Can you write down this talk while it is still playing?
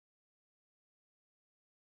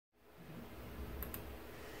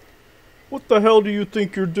What the hell do you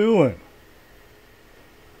think you're doing?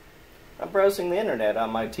 I'm browsing the internet on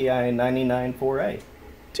my TI-99 4A.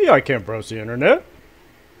 TI can't browse the internet.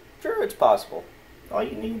 Sure, it's possible. All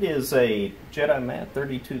you need is a JediMatt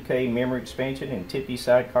 32K memory expansion and TIPI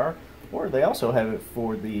sidecar, or they also have it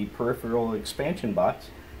for the peripheral expansion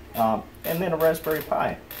box, and then a Raspberry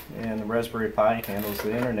Pi. And the Raspberry Pi handles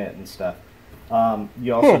the internet and stuff.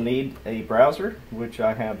 You also need a browser, which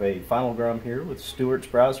I have a Finalgram here with Stuart's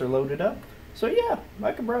browser loaded up. So yeah,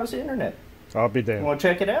 I can browse the internet. I'll be You damned. want to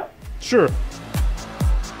check it out? Sure.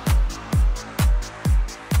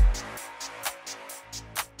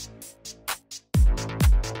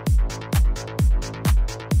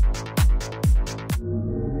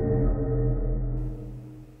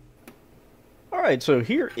 Alright, so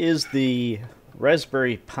here is the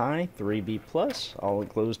Raspberry Pi 3B Plus, all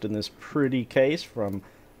enclosed in this pretty case from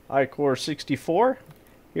Corei64.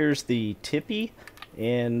 Here's the TIPI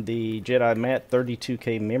and the JediMatt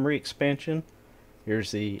 32K memory expansion.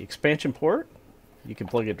 Here's the expansion port. You can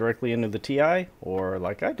plug it directly into the TI, or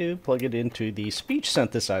like I do, plug it into the speech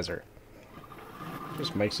synthesizer.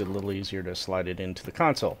 Just makes it a little easier to slide it into the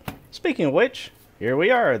console. Speaking of which, here we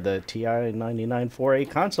are, the TI-99 4A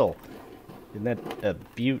console. Isn't that a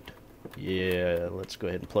beaut? Yeah, let's go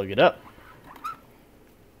ahead and plug it up.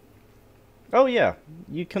 Oh yeah,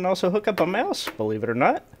 you can also hook up a mouse, believe it or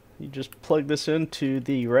not. You just plug this into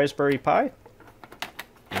the Raspberry Pi.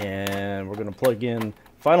 And we're going to plug in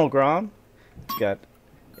Finalgram. It's got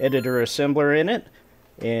editor assembler in it.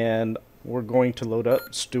 And we're going to load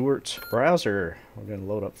up Stuart's browser. We're going to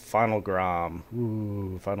load up Finalgram.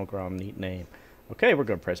 Ooh, Finalgram, neat name. Okay, we're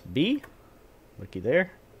going to press B. Looky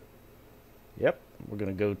there. Yep, we're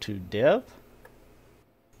going to go to Dev.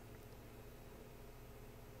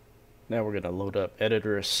 Now we're going to load up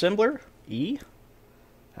Editor Assembler, E.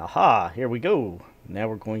 Aha, here we go. Now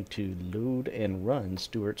we're going to load and run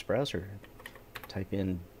Stuart's browser. Type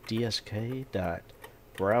in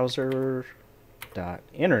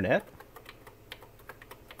dsk.browser.internet.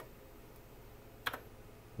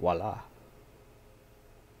 Voila.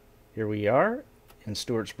 Here we are in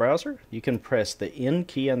Stuart's browser. You can press the N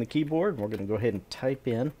key on the keyboard. We're going to go ahead and type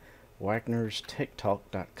in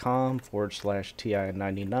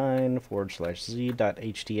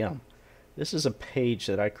wagnerstechtalk.com/TI-99/z.htm. This is a page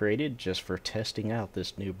that I created just for testing out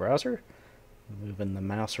this new browser. Moving the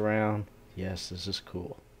mouse around. Yes, this is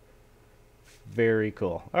cool. Very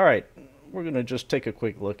cool. Alright, we're going to just take a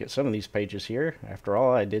quick look at some of these pages here. After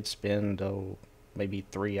all, I did spend maybe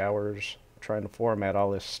 3 hours trying to format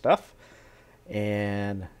all this stuff.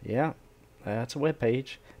 And yeah, that's a web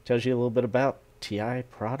page. Tells you a little bit about TI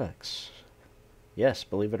products. Yes,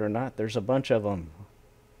 believe it or not, there's a bunch of them.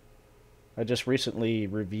 I just recently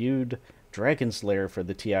reviewed Dragon's Lair for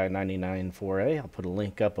the TI-99 4A. I'll put a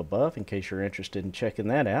link up above in case you're interested in checking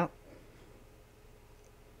that out.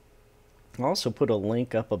 I'll also put a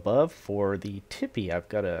link up above for the TIPI. I've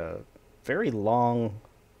got a very long,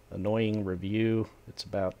 annoying review. It's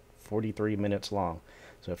about 43 minutes long.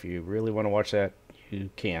 So if you really want to watch that, you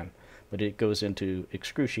can. But it goes into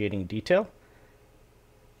excruciating detail.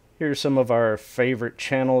 Here's some of our favorite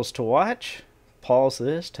channels to watch. Pause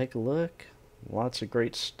this, take a look. Lots of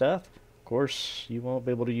great stuff. Of course, you won't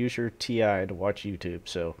be able to use your TI to watch YouTube,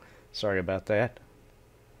 so sorry about that.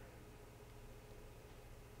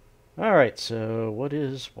 Alright, so what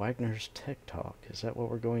is Wagner's Tech Talk? Is that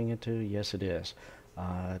what we're going into? Yes, it is.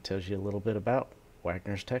 It tells you a little bit about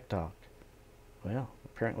Wagner's Tech Talk. Well,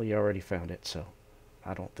 apparently you already found it, so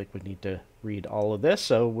I don't think we need to read all of this,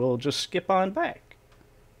 so we'll just skip on back.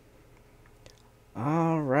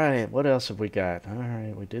 Alright, what else have we got?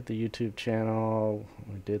 Alright, we did the YouTube channel.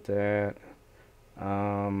 We did that.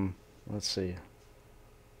 Let's see.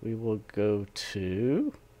 We will go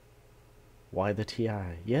to why the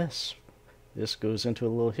TI. Yes, this goes into a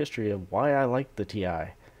little history of why I like the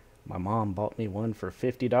TI. My mom bought me one for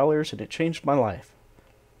 $50 and it changed my life.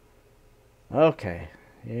 Okay,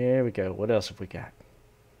 here we go. What else have we got?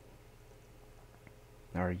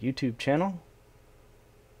 Our YouTube channel.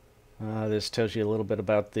 This tells you a little bit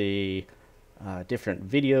about the different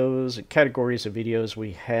videos and categories of videos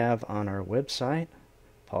we have on our website.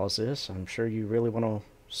 Pause this. I'm sure you really want to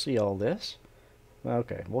see all this.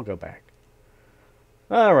 Okay, we'll go back.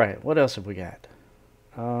 Alright, what else have we got?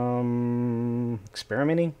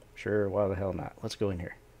 Experimenting? Sure, why the hell not? Let's go in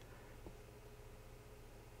here.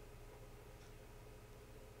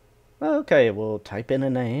 Okay, we'll type in a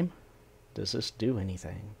name. Does this do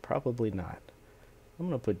anything? Probably not. I'm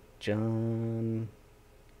going to put John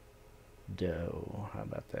Doe. How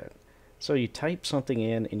about that? So you type something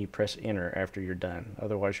in and you press enter after you're done.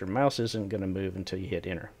 Otherwise your mouse isn't going to move until you hit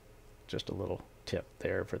enter. just a little tip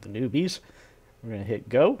there for the newbies. We're going to hit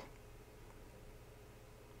go.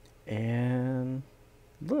 And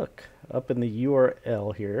look, up in the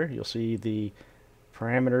URL here, you'll see the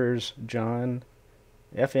parameters John,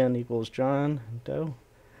 FN equals John Doe.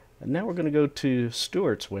 And now we're going to go to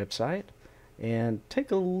Stuart's website and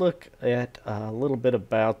take a look at a little bit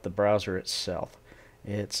about the browser itself.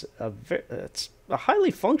 It's a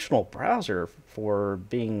highly functional browser for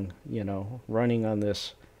being, running on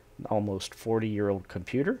this almost 40-year-old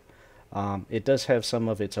computer. It does have some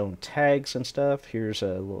of its own tags and stuff. Here's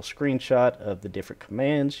a little screenshot of the different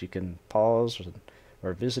commands. You can pause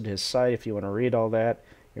or visit his site if you want to read all that.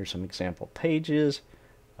 Here's some example pages.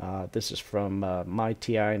 This is from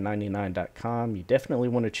myTI-99.com. You definitely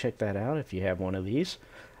want to check that out if you have one of these.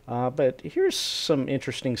 But here's some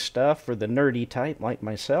interesting stuff for the nerdy type like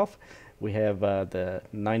myself. We have the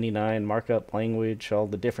 99 markup language, all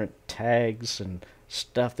the different tags and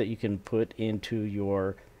stuff that you can put into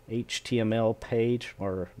your HTML page,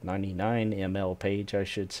 or 99ML page, I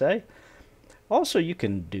should say. Also, you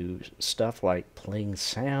can do stuff like playing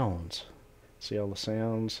sounds. See all the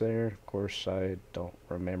sounds there? Of course, I don't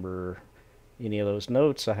remember any of those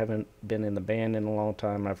notes. I haven't been in the band in a long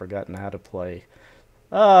time. I've forgotten how to play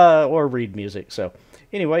or read music. So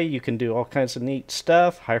anyway, you can do all kinds of neat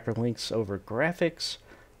stuff. Hyperlinks over graphics.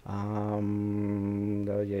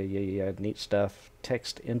 Neat stuff.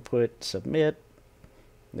 Text input, submit.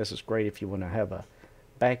 This is great if you want to have a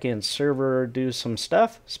back-end server do some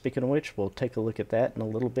stuff. Speaking of which, we'll take a look at that in a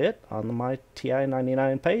little bit on the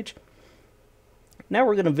myTI-99 page. Now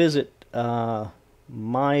we're going to visit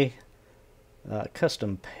my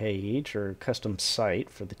custom page or custom site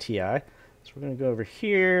for the TI. So we're going to go over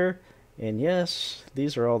here, and yes,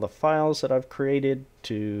 these are all the files that I've created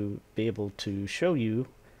to be able to show you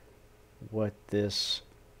what this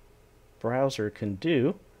browser can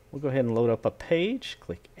do. We'll go ahead and load up a page,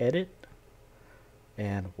 click edit,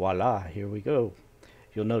 and voila, here we go.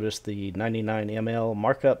 You'll notice the 99ML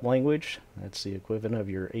markup language. That's the equivalent of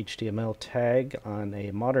your HTML tag on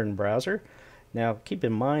a modern browser. Now keep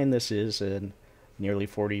in mind this is a nearly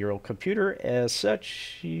 40-year-old computer. As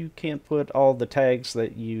such, you can't put all the tags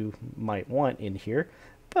that you might want in here,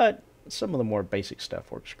 but some of the more basic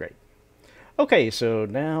stuff works great. Okay, so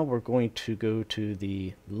now we're going to go to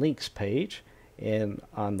the links page. And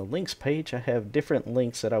on the links page, I have different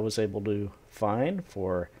links that I was able to find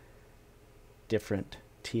for different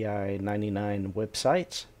TI-99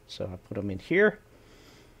 websites. So I put them in here.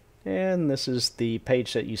 And this is the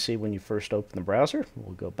page that you see when you first open the browser.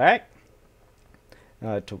 We'll go back.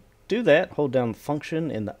 To do that, hold down the function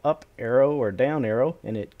in the up arrow or down arrow,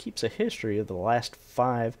 and it keeps a history of the last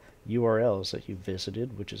 5 URLs that you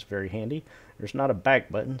visited, which is very handy. There's not a back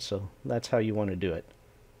button, so that's how you want to do it.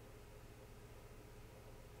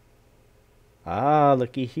 Ah,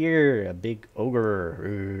 looky here, a big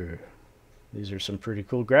ogre. These are some pretty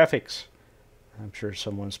cool graphics. I'm sure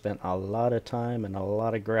someone spent a lot of time and a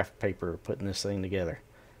lot of graph paper putting this thing together.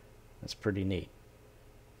 That's pretty neat.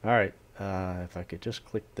 Alright, if I could just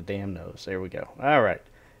click the damn nose. There we go. Alright,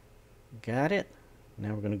 got it.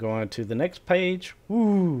 Now we're going to go on to the next page.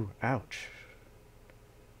 Woo, ouch.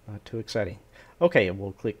 Not too exciting. Okay,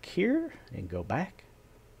 we'll click here and go back.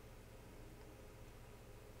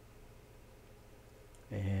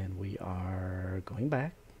 And we are going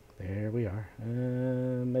back. There we are.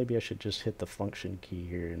 Maybe I should just hit the function key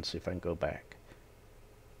here and see if I can go back.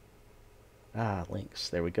 Ah, links.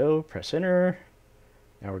 There we go. Press enter.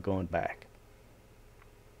 Now we're going back.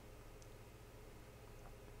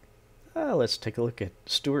 Let's take a look at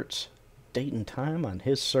Stuart's date and time on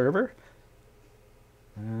his server.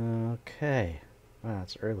 Okay. Wow,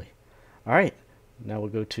 it's early. Alright. Now we'll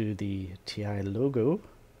go to the TI logo.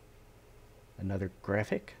 Another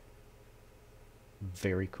graphic.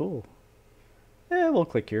 Very cool. And we'll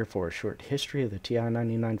click here for a short history of the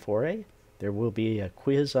TI-99 4A. There will be a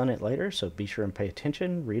quiz on it later, so be sure and pay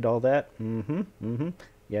attention. Read all that.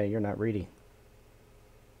 Yeah, you're not reading.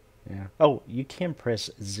 Yeah. Oh, you can press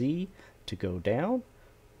Z to go down,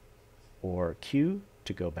 or Q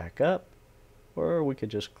to go back up, or we could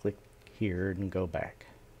just click here and go back.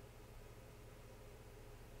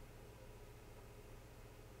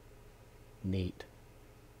 Neat.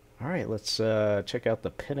 Alright, let's check out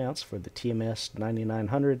the pinouts for the TMS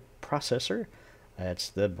 9900 processor. That's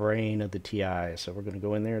the brain of the TI, so we're going to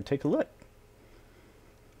go in there and take a look.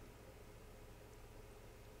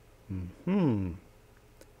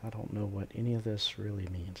 I don't know what any of this really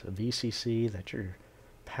means. A VCC, that's your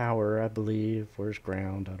power, I believe. Where's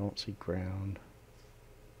ground? I don't see ground.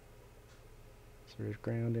 Is there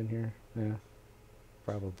ground in here? Yeah,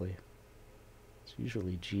 probably. It's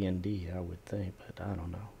usually G&D, I would think, but I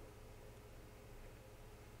don't know.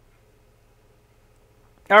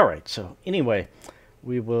 Alright, so anyway,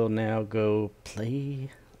 we will now go play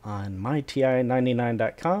on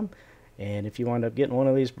myTI-99.com, and if you wind up getting one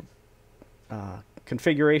of these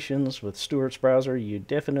configurations with Stuart's browser, you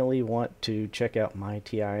definitely want to check out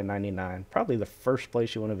myTI-99. Probably the first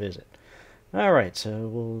place you want to visit. Alright, so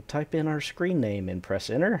we'll type in our screen name and press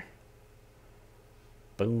enter.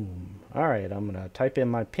 Boom. Alright, I'm going to type in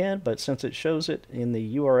my PIN, but since it shows it in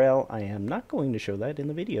the URL, I am not going to show that in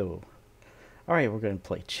the video. Alright, we're going to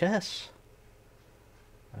play chess.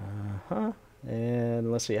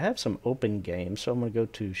 And let's see, I have some open games, so I'm going to go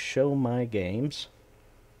to show my games.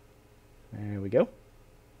 There we go.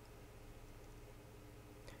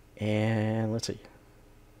 And let's see.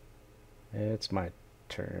 It's my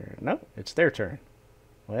turn. No, it's their turn.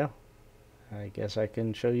 Well, I guess I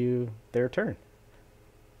can show you their turn.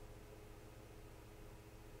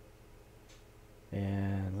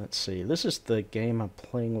 And let's see. This is the game I'm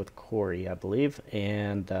playing with Corey, I believe.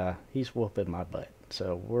 And he's whooping my butt.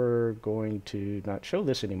 So we're going to not show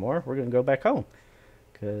this anymore. We're going to go back home.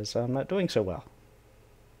 Because I'm not doing so well.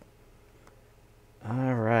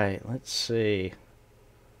 Alright, let's see.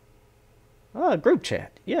 Group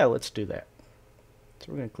chat. Yeah, let's do that. So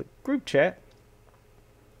we're going to click group chat.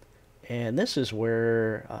 And this is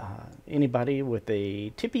where anybody with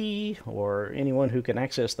a TIPI or anyone who can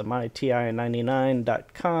access the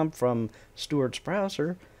myTI-99.com from Stuart's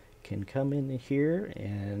browser can come in here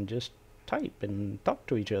and just type and talk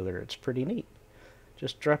to each other. It's pretty neat.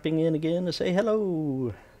 Just dropping in again to say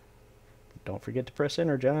hello. Don't forget to press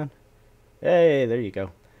enter, John. Hey, there you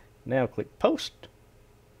go. Now click post.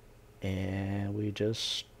 And we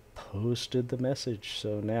just posted the message.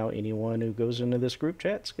 So now anyone who goes into this group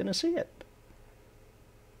chat is going to see it.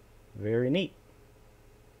 Very neat.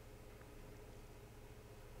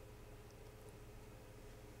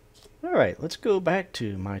 Alright, let's go back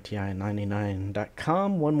to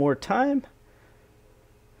myTI-99.com one more time.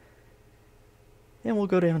 And we'll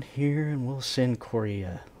go down here and we'll send Corey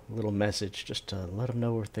a little message just to let him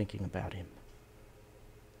know we're thinking about him.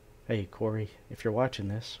 Hey Corey, if you're watching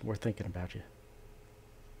this, we're thinking about you.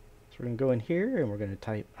 So we're going to go in here and we're going to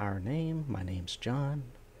type our name. My name's John.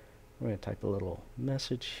 We're going to type a little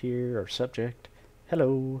message here, or subject,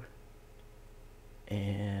 hello.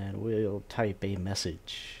 And we'll type a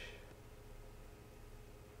message.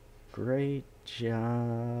 Great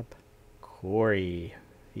job, Corey.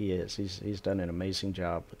 He is. He's done an amazing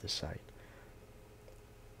job with this site.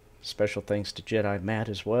 Special thanks to JediMatt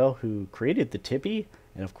as well, who created the TIPI,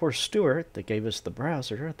 and of course Stuart, that gave us the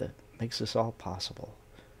browser that makes this all possible.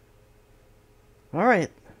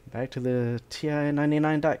 Alright, back to the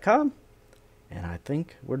TI-99.com, and I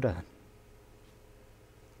think we're done.